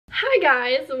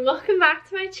guys, welcome back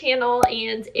to my channel,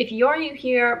 and if you're new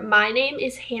here, my name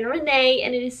is Renee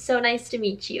and it is so nice to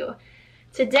meet you.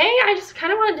 Today I just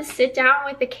kind of wanted to sit down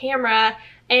with the camera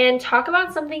and talk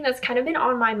about something that's kind of been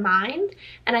on my mind,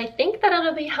 and I think that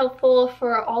it'll be helpful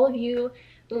for all of you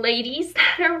ladies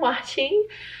that are watching.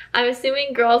 I'm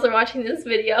assuming girls are watching this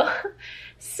video.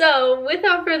 So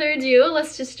without further ado,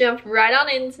 let's just jump right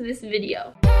on into this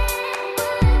video.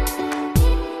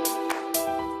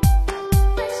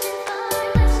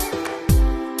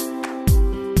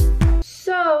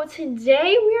 So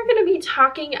today we are going to be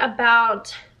talking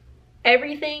about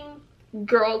everything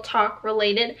girl talk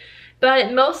related,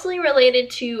 but mostly related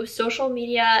to social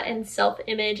media and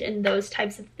self-image and those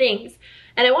types of things.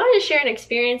 And I wanted to share an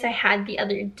experience I had the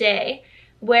other day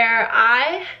where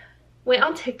I went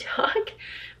on TikTok,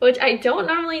 which I don't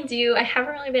normally do. I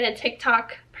haven't really been a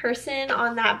TikTok person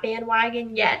on that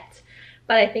bandwagon yet,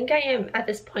 but I think I am at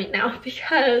this point now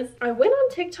because I went on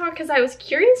TikTok because I was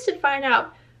curious to find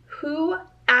out who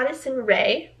Addison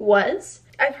Rae was.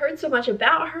 I've heard so much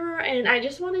about her and I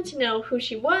just wanted to know who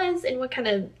she was and what kind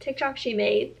of TikTok she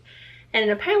made. And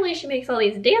apparently she makes all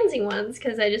these dancing ones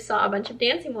because I just saw a bunch of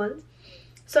dancing ones.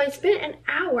 So I spent an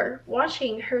hour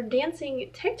watching her dancing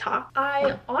TikTok.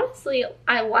 I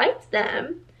liked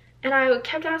them, and I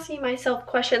kept asking myself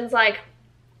questions like,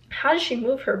 how does she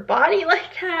move her body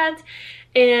like that?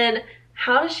 And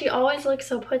how does she always look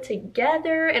so put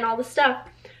together and all this stuff?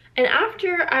 And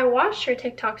after I watched her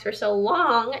TikToks for so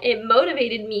long, it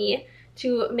motivated me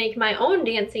to make my own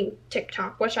dancing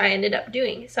TikTok, which I ended up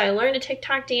doing. So I learned a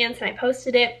TikTok dance and I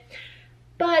posted it.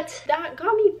 But that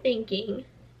got me thinking,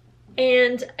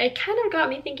 and it kind of got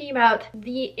me thinking about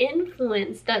the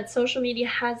influence that social media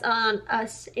has on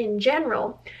us in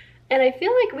general. And I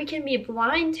feel like we can be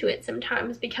blind to it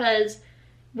sometimes because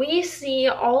we see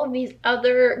all of these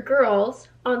other girls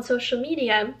on social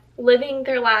media living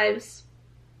their lives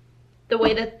the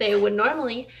way that they would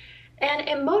normally, and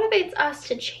it motivates us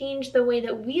to change the way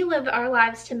that we live our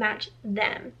lives to match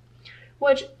them,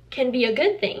 which can be a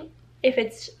good thing if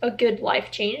it's a good life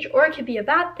change, or it could be a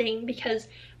bad thing because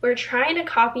we're trying to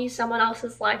copy someone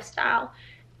else's lifestyle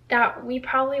that we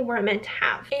probably weren't meant to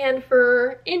have. And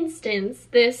for instance,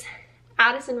 this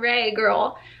Addison Rae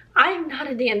girl, I am not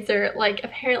a dancer like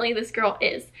apparently this girl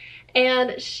is,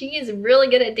 and she is really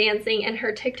good at dancing and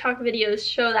her TikTok videos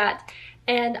show that.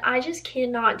 And I just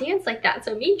cannot dance like that.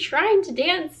 So me trying to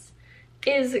dance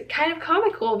is kind of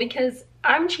comical because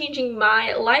I'm changing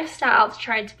my lifestyle to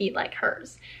try to be like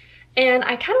hers. And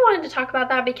I kind of wanted to talk about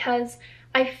that because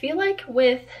I feel like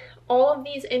with all of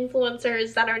these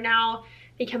influencers that are now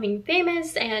becoming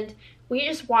famous, and we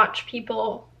just watch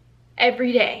people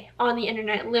every day on the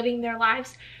internet living their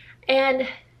lives, and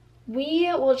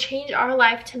we will change our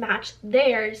life to match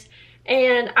theirs.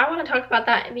 And I want to talk about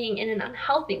that being in an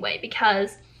unhealthy way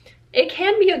because it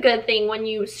can be a good thing when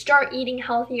you start eating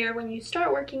healthier, when you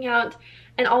start working out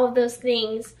and all of those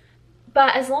things,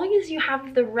 but as long as you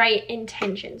have the right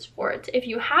intentions for it. If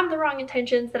you have the wrong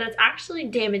intentions, then it's actually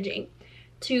damaging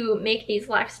to make these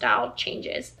lifestyle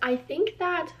changes. I think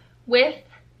that with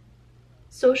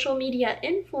social media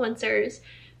influencers,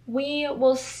 we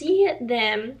will see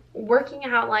them working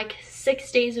out like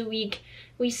 6 days a week.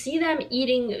 We see them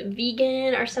eating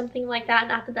vegan or something like that.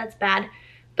 Not that that's bad,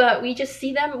 but we just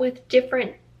see them with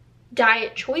different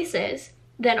diet choices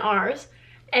than ours.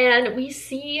 And we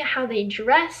see how they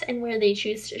dress and where they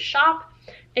choose to shop.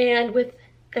 And with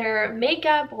their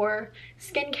makeup or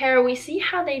skincare, we see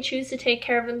how they choose to take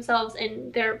care of themselves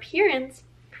and their appearance.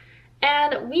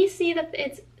 And we see that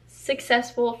it's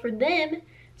successful for them.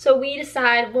 So we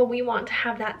decide, well, we want to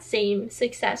have that same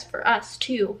success for us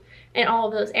too in all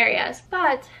of those areas.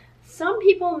 But some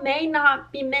people may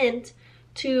not be meant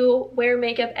to wear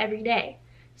makeup every day.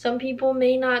 Some people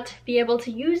may not be able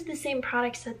to use the same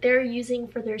products that they're using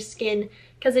for their skin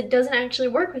because it doesn't actually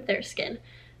work with their skin.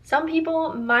 Some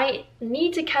people might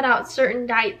need to cut out certain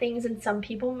diet things and some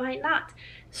people might not.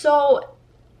 So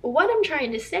what I'm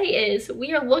trying to say is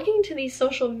we are looking to these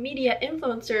social media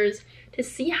influencers to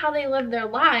see how they live their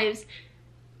lives,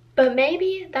 but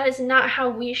maybe that is not how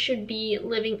we should be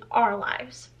living our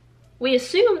lives. We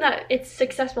assume that it's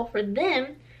successful for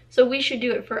them, so we should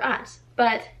do it for us,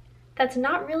 but that's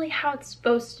not really how it's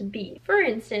supposed to be. For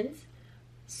instance,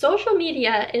 social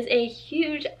media is a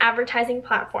huge advertising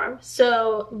platform,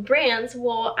 so brands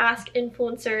will ask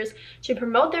influencers to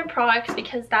promote their products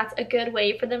because that's a good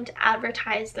way for them to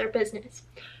advertise their business,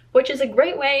 which is a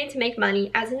great way to make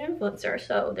money as an influencer,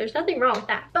 so there's nothing wrong with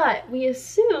that. But we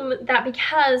assume that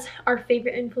because our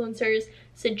favorite influencers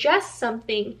suggest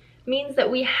something means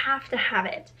that we have to have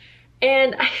it.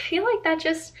 And I feel like that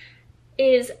just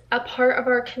is a part of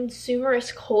our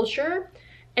consumerist culture,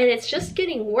 and it's just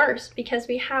getting worse because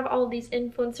we have all these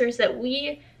influencers that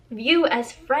we view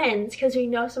as friends because we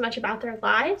know so much about their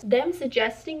lives. Them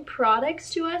suggesting products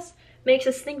to us makes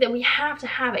us think that we have to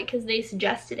have it because they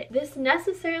suggested it. This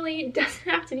necessarily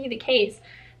doesn't have to be the case.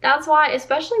 That's why,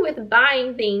 especially with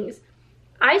buying things,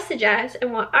 I suggest,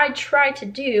 and what I try to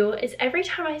do, is every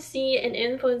time I see an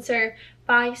influencer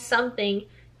buy something,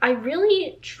 I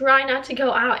really try not to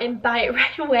go out and buy it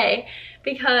right away,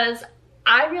 because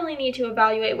I really need to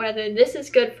evaluate whether this is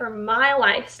good for my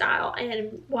lifestyle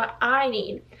and what I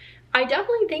need. I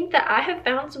definitely think that I have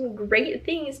found some great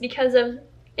things because of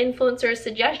influencer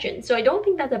suggestions, so I don't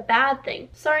think that's a bad thing.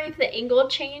 Sorry if the angle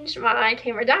changed, my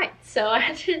camera died, so I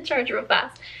had to charge real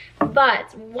fast.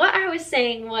 But what I was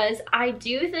saying was, I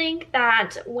do think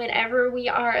that whenever we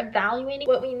are evaluating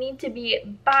what we need to be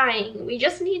buying, we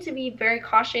just need to be very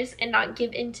cautious and not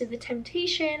give into the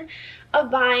temptation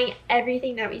of buying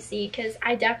everything that we see, because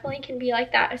I definitely can be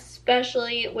like that,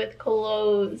 especially with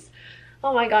clothes.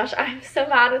 Oh my gosh, I'm so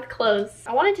bad with clothes.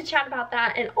 I wanted to chat about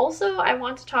that, and also I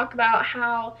want to talk about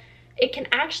how it can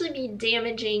actually be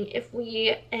damaging if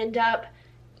we end up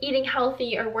eating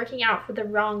healthy or working out for the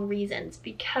wrong reasons,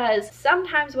 because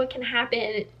sometimes what can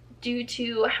happen due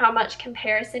to how much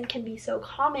comparison can be so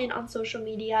common on social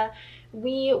media,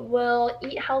 we will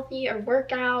eat healthy or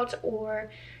work out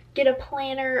or get a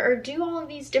planner or do all of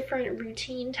these different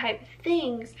routine type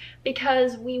things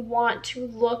because we want to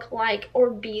look like or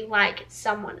be like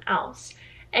someone else.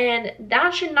 And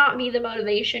that should not be the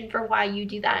motivation for why you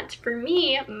do that. For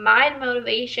me, my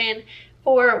motivation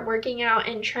for working out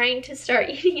and trying to start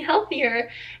eating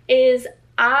healthier is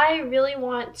I really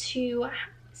want to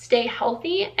stay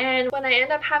healthy, and when I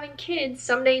end up having kids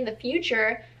someday in the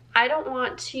future, I don't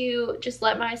want to just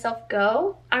let myself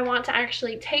go. I want to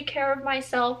actually take care of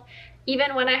myself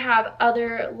even when I have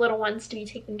other little ones to be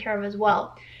taken care of as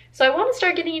well. So I want to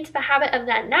start getting into the habit of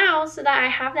that now so that I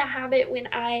have that habit when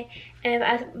I am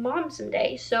a mom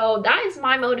someday. So that is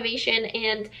my motivation,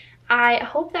 and I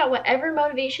hope that whatever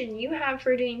motivation you have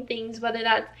for doing things, whether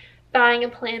that's buying a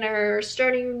planner,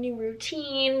 starting a new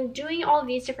routine, doing all of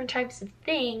these different types of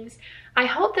things, I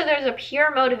hope that there's a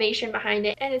pure motivation behind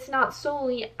it, and it's not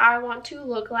solely I want to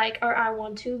look like or I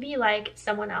want to be like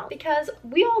someone else. Because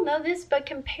we all know this, but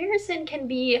comparison can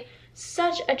be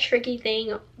such a tricky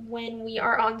thing when we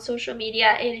are on social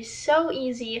media. It is so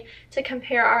easy to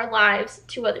compare our lives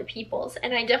to other people's,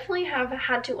 and I definitely have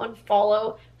had to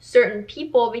unfollow certain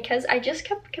people because I just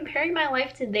kept comparing my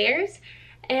life to theirs.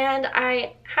 And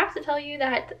I have to tell you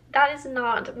that that is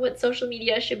not what social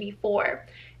media should be for.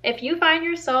 If you find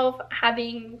yourself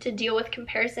having to deal with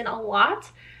comparison a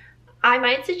lot, I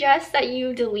might suggest that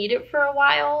you delete it for a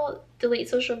while, delete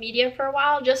social media for a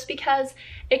while, just because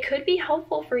it could be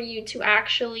helpful for you to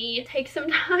actually take some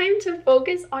time to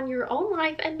focus on your own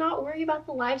life and not worry about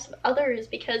the lives of others,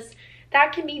 because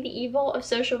that can be the evil of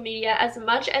social media. As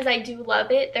much as I do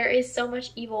love it, there is so much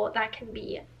evil that can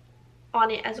be on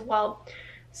it as well.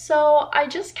 So I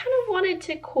just kind of wanted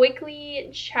to quickly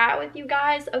chat with you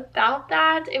guys about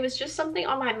that. It was just something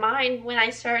on my mind when I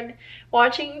started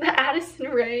watching the Addison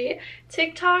Rae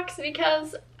TikToks,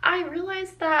 because I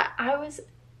realized that I was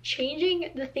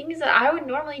changing the things that I would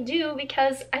normally do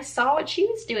because I saw what she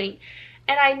was doing.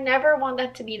 And I never want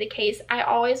that to be the case. I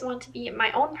always want to be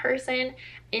my own person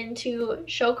and to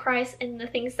show Christ in the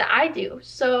things that I do.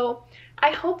 So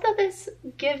I hope that this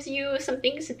gives you some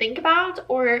things to think about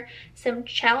or some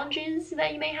challenges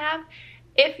that you may have.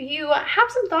 If you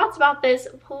have some thoughts about this,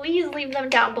 please leave them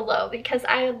down below, because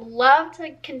I would love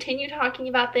to continue talking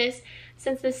about this,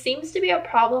 since this seems to be a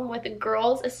problem with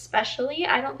girls especially.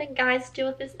 I don't think guys deal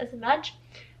with this as much,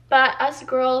 but us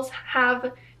girls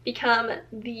have become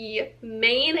the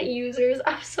main users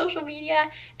of social media,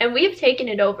 and we've taken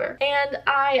it over. And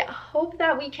I hope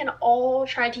that we can all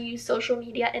try to use social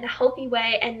media in a healthy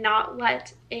way and not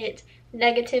let it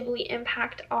negatively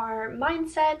impact our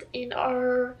mindset and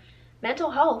our mental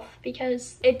health,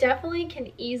 because it definitely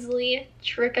can easily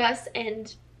trick us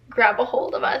and grab a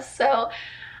hold of us. So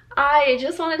I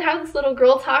just wanted to have this little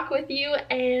girl talk with you,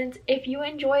 and if you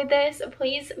enjoyed this,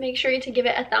 please make sure to give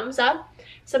it a thumbs up,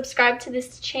 subscribe to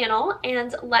this channel,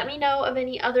 and let me know of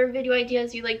any other video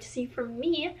ideas you'd like to see from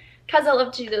me, because I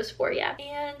love to do those for you.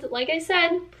 And like I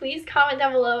said, please comment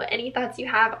down below any thoughts you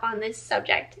have on this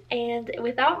subject. And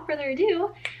without further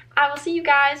ado, I will see you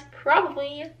guys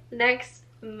probably next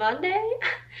Monday.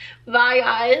 Bye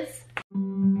guys.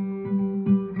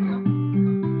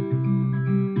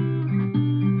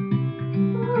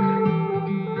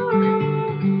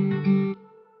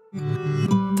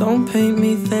 Don't paint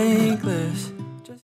me thin.